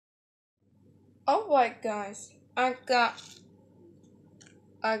Alright guys, I got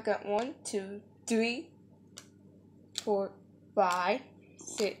 1, 2, 3, 4, 5,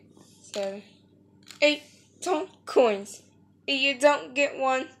 6, 7, 8 ton coins. If you don't get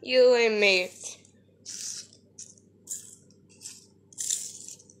one, you eliminate.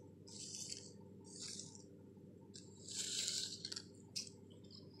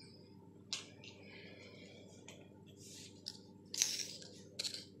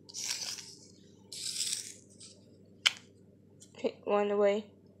 Pick one away.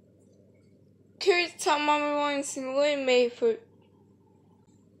 Curious time Mama wants to eliminate for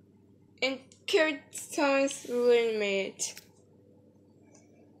and curious time is eliminate.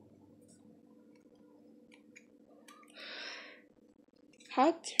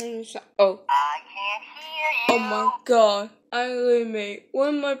 How to turn this on? Oh. I can't hear you. Oh my god. I eliminate. What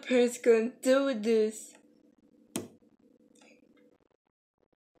are my parents gonna do with this?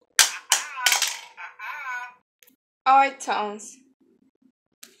 Alright, Towns.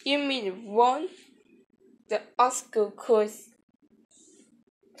 You mean one? The Oscar course.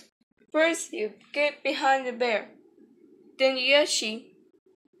 First, you get behind the bear. Then Yoshi.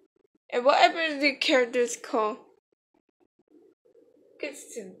 And whatever the characters call.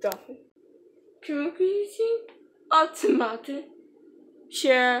 Gets to the dolphin. Communication. Automatic.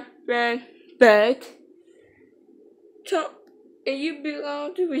 Share. Red. Bed. And you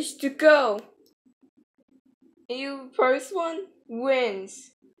belong to wish to go. And you first one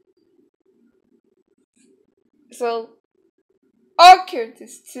wins. So all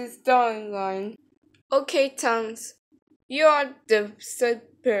characters to starting line. Okay, Towns, you are the third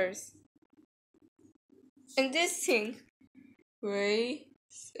pairs. And this thing, ready,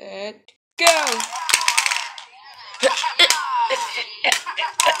 set, go!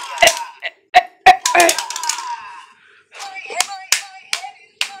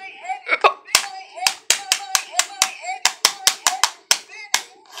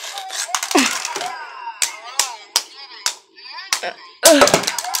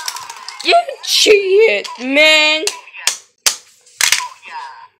 You cheated, man!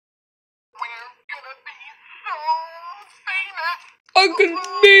 I'm gonna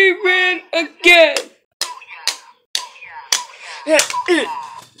be win again!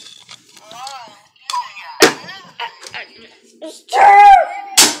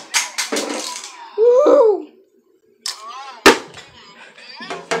 Woo!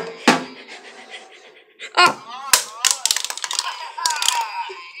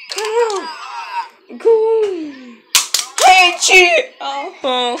 Come on! Go! Hey, cheat!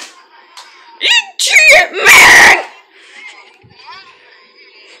 You cheated, man!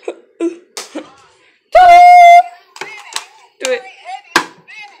 Do it.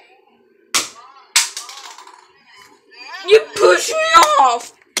 You push me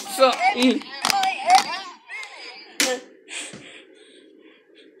off! So,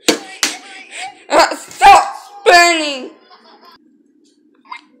 stop spinning!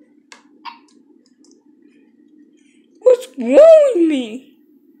 What's wrong with me?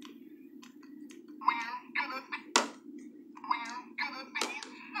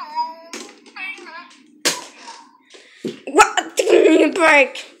 What? Give me a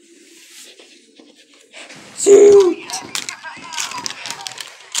break! Shoot!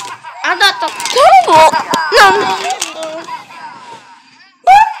 I got the pole! No!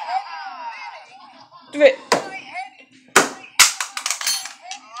 Do it!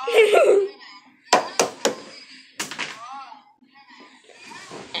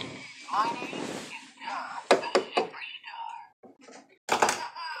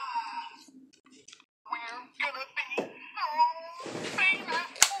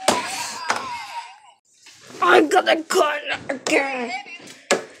 I got a corner again!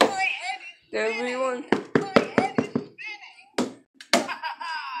 Everyone.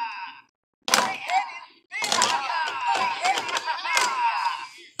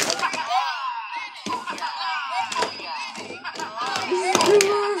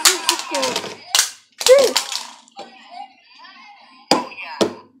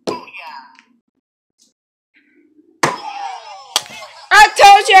 I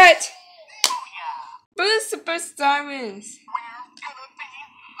told you it! But the superstar wins.